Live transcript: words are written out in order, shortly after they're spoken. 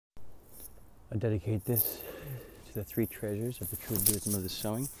I dedicate this to the three treasures of the true Buddhism of the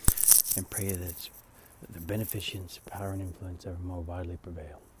sowing and pray that the beneficence, power, and influence ever more widely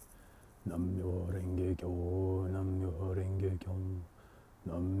prevail. Nam-myoho Renge Kyo, Nam-myoho Renge Kyo,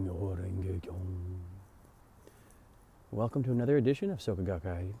 Nam-myoho Renge Kyo. Welcome to another edition of Soka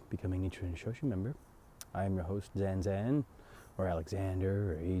Gakkai, Becoming Nichiren Shoshu Member. I am your host, Zan Zan, or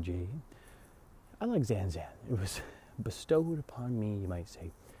Alexander, or AJ. I like Zan Zan. It was bestowed upon me, you might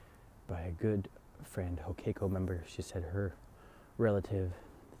say, by a good friend, Hokeko member. She said her relative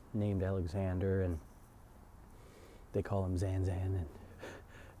named Alexander, and they call him Zan Zan, and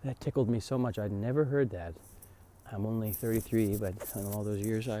that tickled me so much. I'd never heard that. I'm only 33, but in all those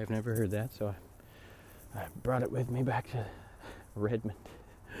years I've never heard that, so I brought it with me back to Redmond.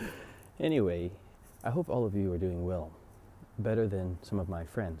 Anyway, I hope all of you are doing well, better than some of my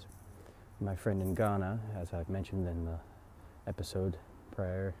friends. My friend in Ghana, as I've mentioned in the episode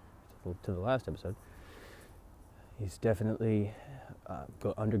prior to the last episode, he's definitely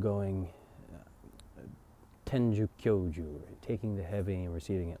undergoing Tenju Kyoju, taking the heavy and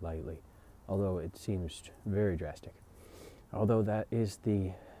receiving it lightly, although it seems very drastic. Although that is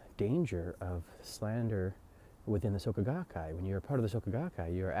the danger of slander within the Soka Gakkai. When you're a part of the Soka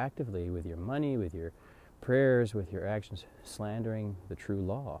Gakkai, you're actively, with your money, with your prayers, with your actions, slandering the true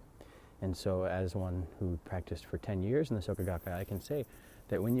law. And so as one who practiced for 10 years in the Soka Gakkai, I can say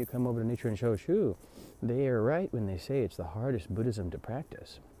that when you come over to Nichiren Shoshu, they are right when they say it's the hardest Buddhism to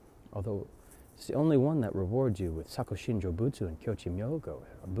practice. Although it's the only one that rewards you with Sako Shinjo Butsu and Kyochi Myogo,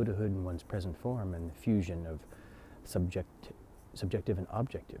 Buddhahood in one's present form and the fusion of subjective and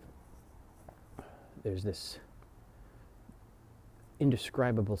objective. There's this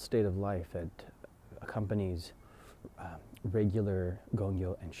indescribable state of life that accompanies regular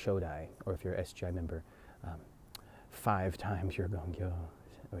Gongyo and Shodai, or if you're an SGI member, 5 times your Gongyo,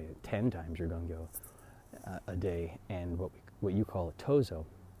 or 10 times your Gongyo a day, and what you call a Tozo,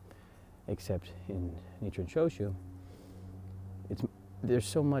 except in Nichiren Shoshu, there's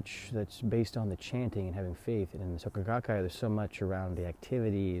so much that's based on the chanting and having faith, and in the Soka Gakkai there's so much around the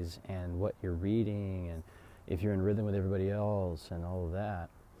activities and what you're reading, and if you're in rhythm with everybody else and all of that.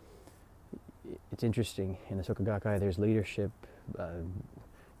 It's interesting, in the Soka Gakkai there's leadership,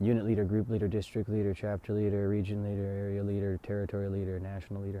 unit leader, group leader, district leader, chapter leader, region leader, area leader, territory leader,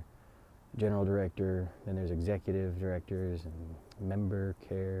 national leader, general director, then there's executive directors and member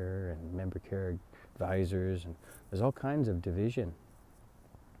care advisors, and there's all kinds of division.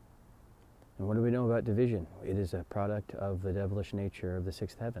 And what do we know about division? It is a product of the devilish nature of the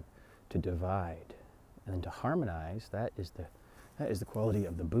sixth heaven, to divide. And then to harmonize, that is the quality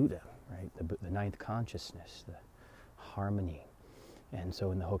of the Buddha, right? The ninth consciousness, the harmony. And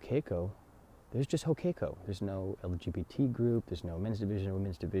so in the Hokeko, there's just Hokeko. There's no LGBT group, there's no men's division,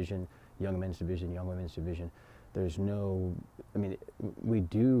 women's division, young men's division, young women's division. There's no, we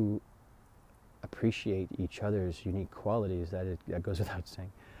do appreciate each other's unique qualities, that goes without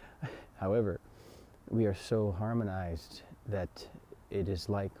saying. However, we are so harmonized that it is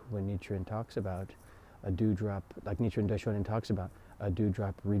like when Nichiren talks about a dewdrop, like Nichiren Daishonin talks about a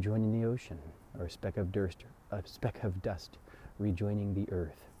dewdrop rejoining the ocean, or a speck of dust rejoining the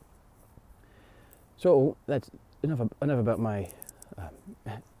earth. So that's enough about my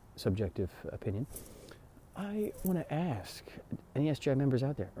subjective opinion. I want to ask any SGI members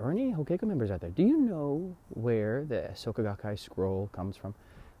out there, or any Hokeko members out there, do you know where the Soka Gakkai scroll comes from?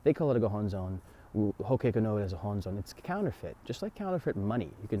 They call it a Gohonzon. Hokeko know it as a Honzon. It's counterfeit, just like counterfeit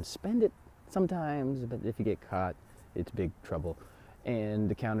money. You can spend it sometimes, but if you get caught, it's big trouble. And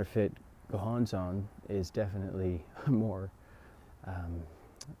the counterfeit Gohonzon is definitely more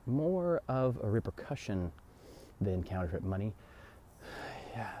of a repercussion than counterfeit money.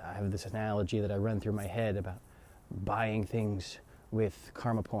 Yeah, I have this analogy that I run through my head about buying things with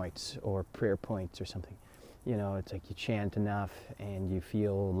karma points or prayer points or something. You know, it's like you chant enough and you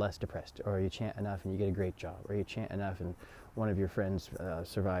feel less depressed, or you chant enough and you get a great job, or you chant enough and one of your friends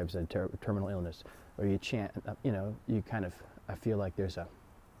survives a terminal illness, or you chant, you kind of, I feel like there's a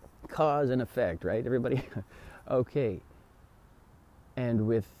cause and effect, right? Everybody, okay. And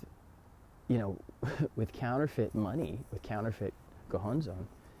with counterfeit money, with counterfeit Gohonzon,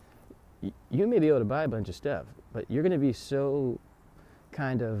 you may be able to buy a bunch of stuff, but you're going to be so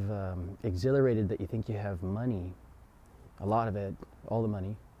kind of exhilarated that you think you have money, a lot of it, all the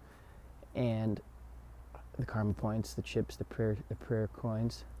money, and the karma points, the chips, the prayer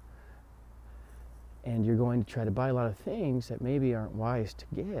coins, and you're going to try to buy a lot of things that maybe aren't wise to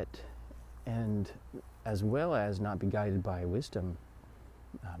get, and as well as not be guided by wisdom,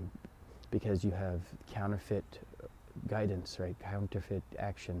 because you have counterfeit guidance, right? Counterfeit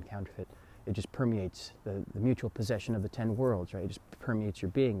action, counterfeit it just permeates the mutual possession of the 10 worlds, right? It just permeates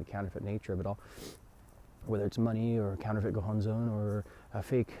your being, the counterfeit nature of it all. Whether it's money or counterfeit gohonzon or a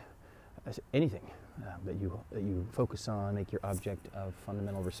fake anything that you focus on, make your object of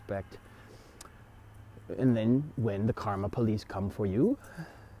fundamental respect. And then when the karma police come for you,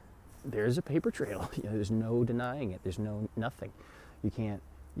 there's a paper trail. There's no denying it. There's nothing. You can't.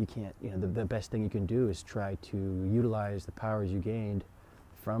 The best thing you can do is try to utilize the powers you gained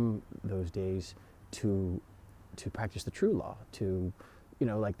from those days to practice the true law.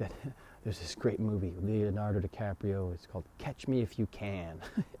 Like that. There's this great movie, Leonardo DiCaprio. It's called Catch Me If You Can,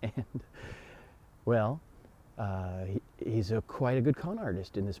 and he's quite a good con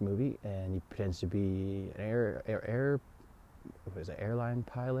artist in this movie, and he pretends to be an airline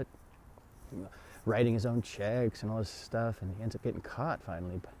pilot, writing his own checks and all this stuff, and he ends up getting caught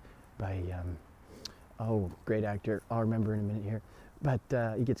finally by great actor. I'll remember in a minute here, but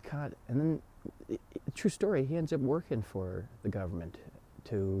he gets caught, and then true story, he ends up working for the government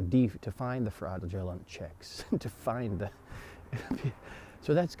to find the fraudulent checks, to find the.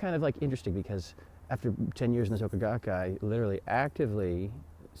 So that's kind of like interesting, because after 10 years in the Soka Gakkai, literally actively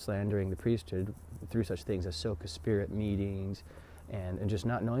slandering the priesthood through such things as Soka spirit meetings, and just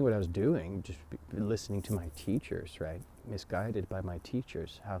not knowing what I was doing, just listening to my teachers, right? Misguided by my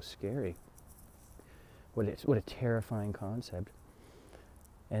teachers. How scary. What a terrifying concept.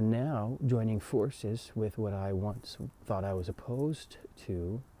 And now, joining forces with what I once thought I was opposed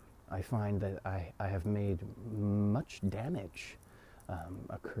to, I find that I have made much damage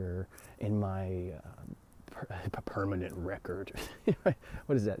occur in my permanent record.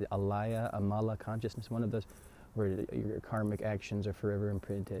 What is that? Amala consciousness, one of those where your karmic actions are forever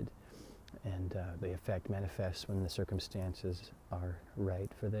imprinted, and the effect manifests when the circumstances are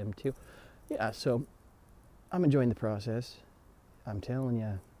right for them too. Yeah, so I'm enjoying the process. I'm telling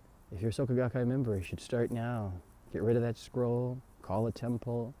you, if you're a Soka Gakkai member, you should start now. Get rid of that scroll, call a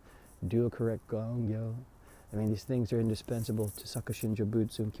temple, do a correct gongyo. I mean, these things are indispensable to Sakushin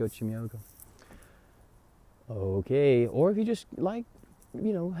Jobutsu and Kyochi Myogo. Okay, or if you just like,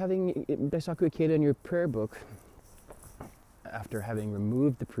 having Daisaku Ikeda in your prayer book, after having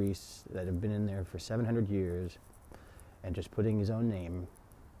removed the priests that have been in there for 700 years and just putting his own name,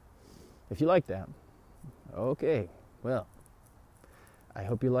 if you like that, okay, well, I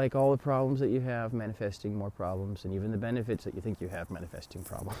hope you like all the problems that you have manifesting more problems, and even the benefits that you think you have manifesting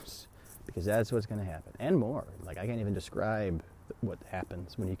problems, because that's what's going to happen, and more. Like, I can't even describe what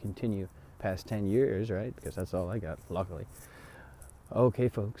happens when you continue past 10 years, right? Because that's all I got, luckily. Okay,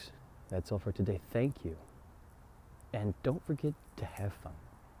 folks, that's all for today. Thank you. And don't forget to have fun.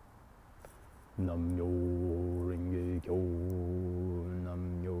 Nam-myo renge-kyo,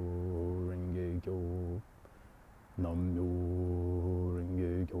 Nam-myo renge-kyo, Nam-myo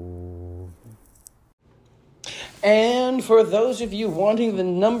renge-kyo. And for those of you wanting the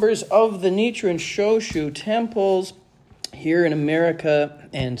numbers of the Nichiren Shoshu temples here in America,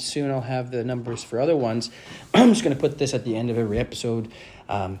 and soon I'll have the numbers for other ones, I'm just going to put this at the end of every episode.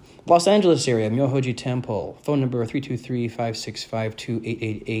 Los Angeles area, Myohoji Temple, phone number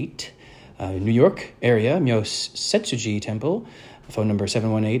 323-565-2888. New York area, Myosetsuji Temple, phone number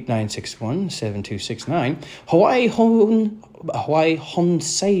 718-961-7269. Hawaii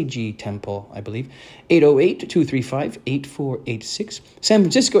Honseiji Temple, I believe, 808-235-8486. San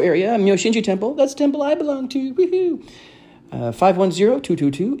Francisco area, Myoshinji Temple, that's the temple I belong to, woohoo!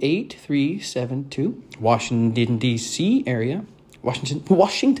 510-222-8372. Washington, D.C. area,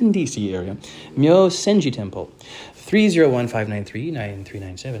 Myo Senji Temple,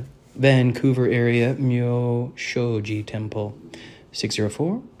 301-593-9397. Vancouver area, Myo Shoji Temple,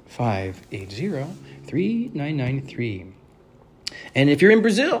 604-580-3993. And if you're in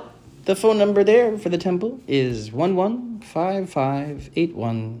Brazil, the phone number there for the temple is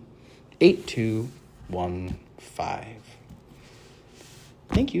 1155818215.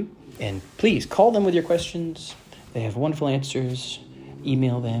 Thank you. And please call them with your questions. They have wonderful answers.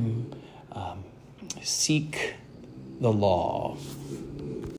 Email them. Seek the law.